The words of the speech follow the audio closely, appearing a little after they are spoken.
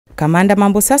Kamanda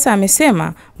MAMBOSASA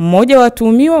amesema mmoja wa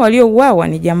watuhumiwa waliouawa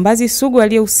ni jambazi sugu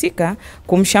aliyehusika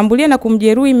kumshambulia na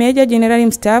kumjeruhi Meja Jenerali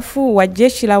mstaafu wa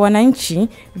Jeshi la Wananchi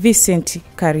Vincent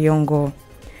Kariongo.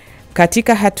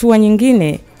 Katika hatua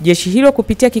nyingine, jeshi hilo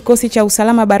kupitia kikosi cha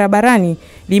usalama barabarani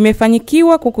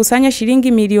limefanyikiwa kukusanya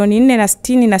shilingi milioni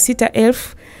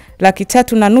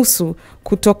 466,300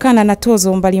 kutokana na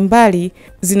tozo mbalimbali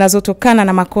zinazotokana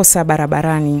na makosa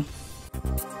barabarani.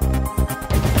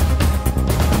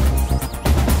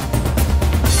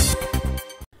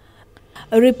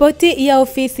 Ripoti ya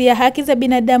ofisi ya haki za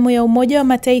binadamu ya Umoja wa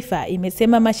Mataifa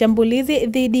imesema mashambulizi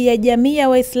dhidi ya jamii ya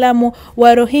Waislamu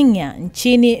wa Rohingya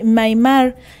nchini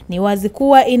Myanmar ni wazi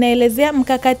kuwa inaelezea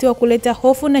mkakati wa kuleta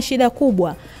hofu na shida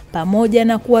kubwa pamoja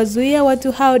na kuwazuia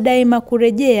watu hao daima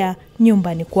kurejea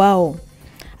nyumbani kwao.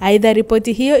 Aidha,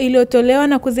 ripoti hiyo iliyotolewa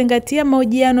na kuzingatia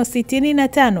mahojiano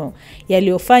 65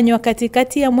 yaliyofanywa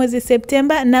katikati ya mwezi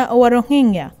Septemba na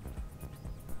Warohingya,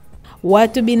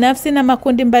 watu binafsi na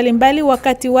makundi mbalimbali,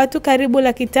 wakati watu karibu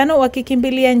 500,000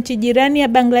 wakikimbilia nchi jirani ya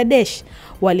Bangladesh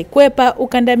walikwepa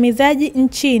ukandamizaji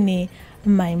nchini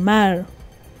Myanmar.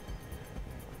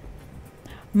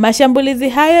 Mashambulizi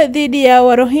hayo dhidi ya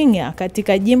Warohingya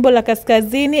katika jimbo la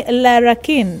kaskazini la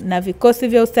Rakhine na vikosi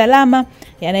vya usalama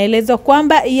yanaelezwa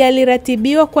kwamba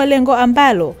yaliratibiwa kwa lengo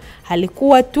ambalo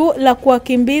halikuwa tu la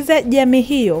kuwakimbiza jamii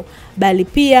hiyo, bali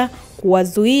pia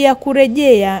kuwazuia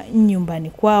kurejea nyumbani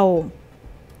kwao.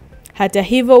 Hata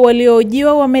hivyo,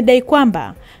 waliohojiwa wamedai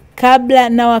kwamba kabla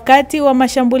na wakati wa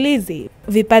mashambulizi,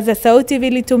 vipaza sauti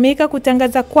vilitumika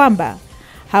kutangaza kwamba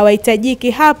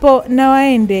hawahitajiki hapo na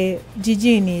waende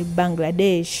jijini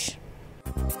Bangladesh.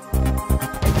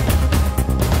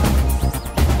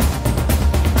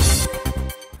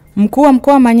 Mkuu wa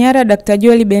mkoa wa Manyara Dr.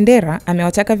 Joel Bendera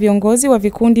amewataka viongozi wa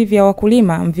vikundi vya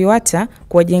wakulima MVIWATA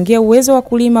kuwajengea uwezo wa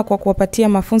wakulima kwa kuwapatia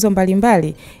mafunzo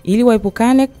mbalimbali ili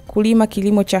waepukane kulima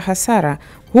kilimo cha hasara,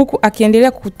 huku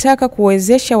akiendelea kutaka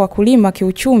kuwezesha wakulima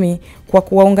kiuchumi kwa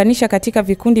kuwaunganisha katika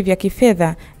vikundi vya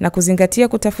kifedha na kuzingatia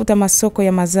kutafuta masoko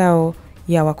ya mazao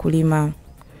ya wakulima.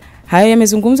 Hayo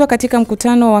yamezungumzwa katika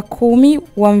mkutano wa 10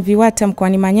 wa MVIWATA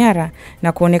mkoani Manyara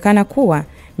na kuonekana kuwa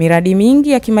miradi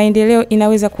mingi ya kimaendeleo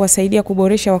inaweza kuwasaidia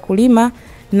kuboresha wakulima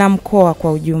na mkoa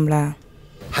kwa ujumla.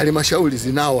 Halmashauri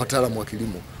zinao wataalamu wa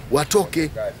kilimo, watoke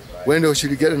waende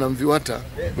ushirikiane na MVIWATA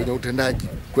kwenye utendaji,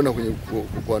 kwenda kwenye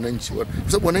kwa wananchi, kwa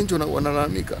sababu wananchi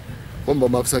wanalalamika kwamba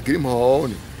maafisa kilimo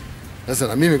hawaoni. Sasa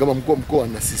na mimi kama mkuu wa mkoa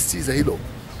nasisitiza hilo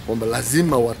kwamba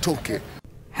lazima watoke.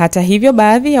 Hata hivyo,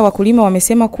 baadhi ya wakulima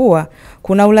wamesema kuwa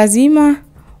kuna ulazima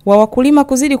wa wakulima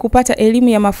kuzidi kupata elimu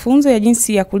ya mafunzo ya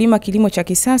jinsi ya kulima kilimo cha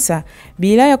kisasa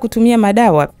bila ya kutumia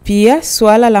madawa. Pia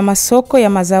suala la masoko ya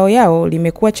mazao yao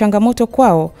limekuwa changamoto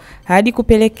kwao hadi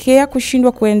kupelekea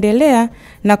kushindwa kuendelea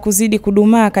na kuzidi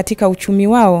kudumaa katika uchumi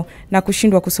wao na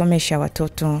kushindwa kusomesha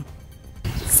watoto.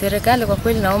 Serikali kwa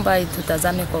kweli naomba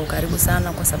itutazame kwa ukaribu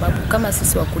sana, kwa sababu kama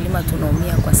sisi wakulima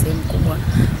tunaumia kwa sehemu kubwa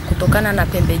kutokana na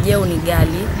pembejeo ni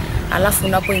ghali. Alafu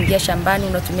unapoingia shambani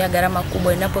unatumia gharama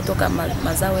kubwa, inapotoka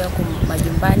mazao yako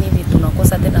majumbani hivi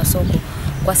tunakosa tena soko.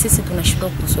 Kwa sisi tunashindwa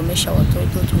kusomesha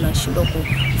watoto, tunashindwa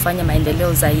kufanya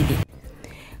maendeleo zaidi.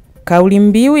 Kauli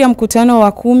mbiu ya mkutano wa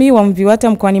 10 wa MVIWATA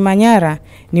mkoani Manyara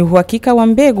ni uhakika wa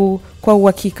mbegu kwa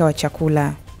uhakika wa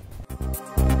chakula.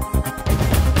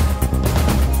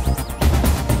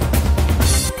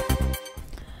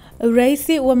 Rais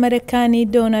wa Marekani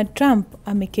Donald Trump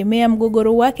amekemea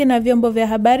mgogoro wake na vyombo vya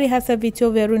habari, hasa vituo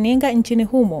vya runinga nchini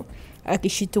humo,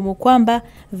 akishitumu kwamba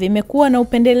vimekuwa na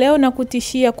upendeleo na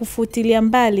kutishia kufutilia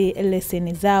mbali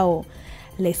leseni zao.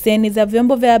 Leseni za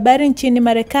vyombo vya habari nchini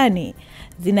Marekani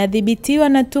zinadhibitiwa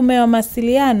na tume ya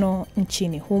mawasiliano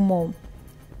nchini humo.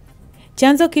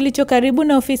 Chanzo kilicho karibu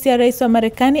na ofisi ya rais wa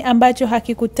Marekani ambacho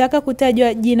hakikutaka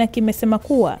kutajwa jina kimesema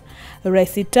kuwa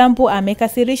Rais Trump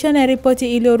amekasirishwa na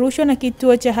ripoti iliyorushwa na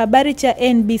kituo cha habari cha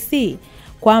NBC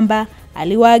kwamba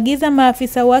aliwaagiza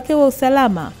maafisa wake wa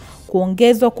usalama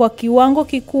kuongezwa kwa kiwango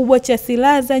kikubwa cha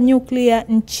silaha za nyuklia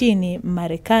nchini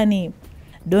Marekani.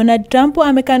 Donald Trump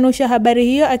amekanusha habari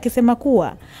hiyo akisema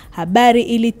kuwa habari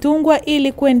ilitungwa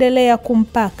ili kuendelea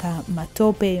kumpaka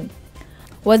matope.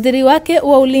 Waziri wake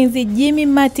wa ulinzi Jimmy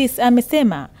Mattis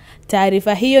amesema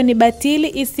taarifa hiyo ni batili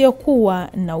isiyokuwa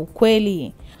na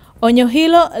ukweli. Onyo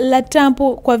hilo la Trump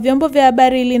kwa vyombo vya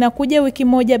habari linakuja wiki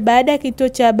moja baada ya kituo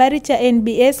cha habari cha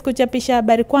NBS kuchapisha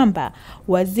habari kwamba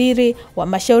waziri wa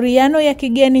mashauriano ya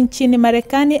kigeni nchini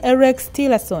Marekani Rex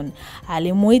Tillerson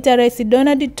alimuita Rais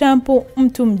Donald Trump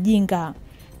mtu mjinga.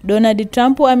 Donald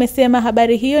Trump amesema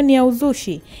habari hiyo ni ya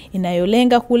uzushi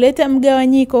inayolenga kuleta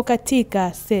mgawanyiko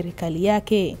katika serikali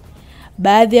yake.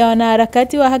 Baadhi ya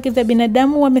wanaharakati wa haki za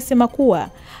binadamu wamesema kuwa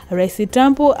Rais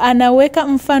Trump anaweka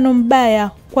mfano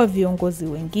mbaya kwa viongozi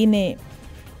wengine.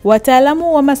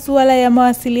 Wataalamu wa masuala ya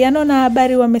mawasiliano na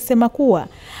habari wamesema kuwa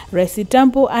Rais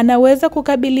Trump anaweza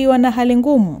kukabiliwa na hali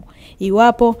ngumu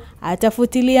iwapo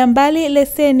atafutilia mbali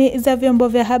leseni za vyombo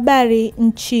vya habari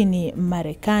nchini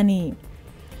Marekani.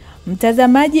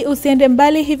 Mtazamaji, usiende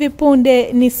mbali, hivi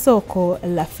punde ni soko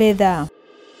la fedha.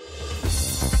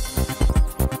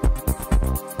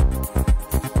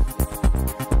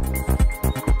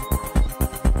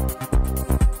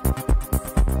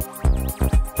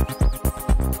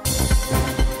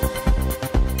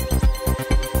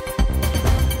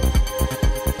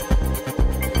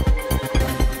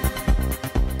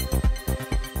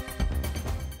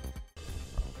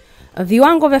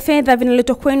 Viwango vya fedha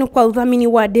vinaletwa kwenu kwa udhamini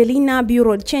wa Delina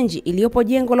Bureau de Change iliyopo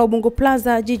jengo la Ubungo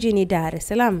Plaza jijini Dar es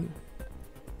Salaam.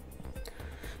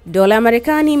 Dola ya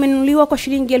Marekani imenunuliwa kwa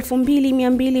shilingi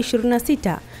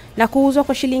 2226 na kuuzwa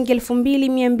kwa shilingi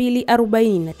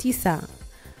 2249.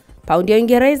 Paundi ya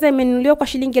Uingereza imenunuliwa kwa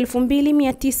shilingi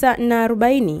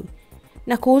 2940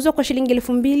 na kuuzwa kwa shilingi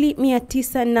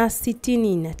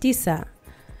 2969.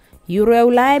 Euro ya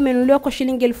Ulaya imenunuliwa kwa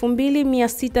shilingi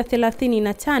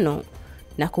 2635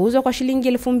 na kuuzwa kwa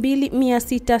shilingi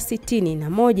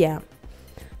 2661.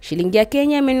 Shilingi ya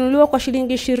Kenya imenunuliwa kwa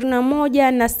shilingi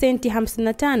 21 na senti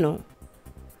 55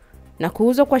 na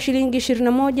kuuzwa kwa shilingi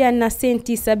 21 na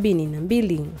senti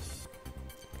 72.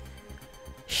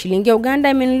 Shilingi ya Uganda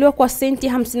imenunuliwa kwa senti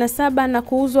 57 na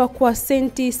kuuzwa kwa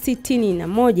senti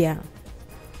 61.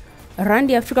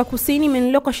 Randi ya Afrika Kusini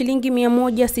imenunuliwa kwa shilingi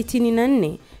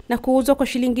 164 na kuuzwa kwa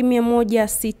shilingi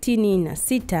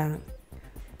 166.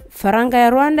 Faranga ya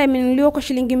Rwanda imenunuliwa kwa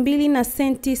shilingi 2 na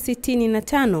senti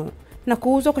 65 na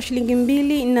kuuzwa kwa shilingi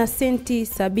 2 na senti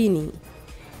 70.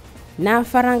 Na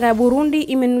faranga ya Burundi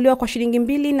imenunuliwa kwa shilingi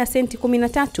 2 na senti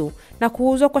 13 na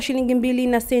kuuzwa kwa shilingi 2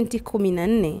 na senti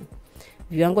 14.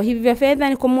 Viwango hivi vya fedha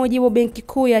ni kwa mujibu wa Benki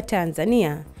Kuu ya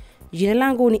Tanzania. Jina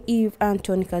langu ni Eve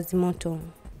Anthony Kazimoto.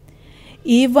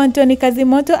 Eve Anthony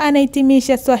Kazimoto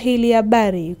anahitimisha Swahili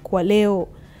Habari kwa leo.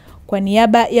 Kwa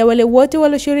niaba ya wale wote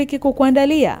walioshiriki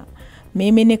kukuandalia,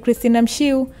 mimi ni Christina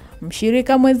Mshiu,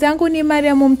 mshirika mwenzangu ni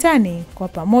Mariam Mtani. Kwa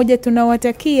pamoja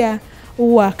tunawatakia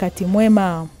wakati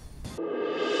mwema.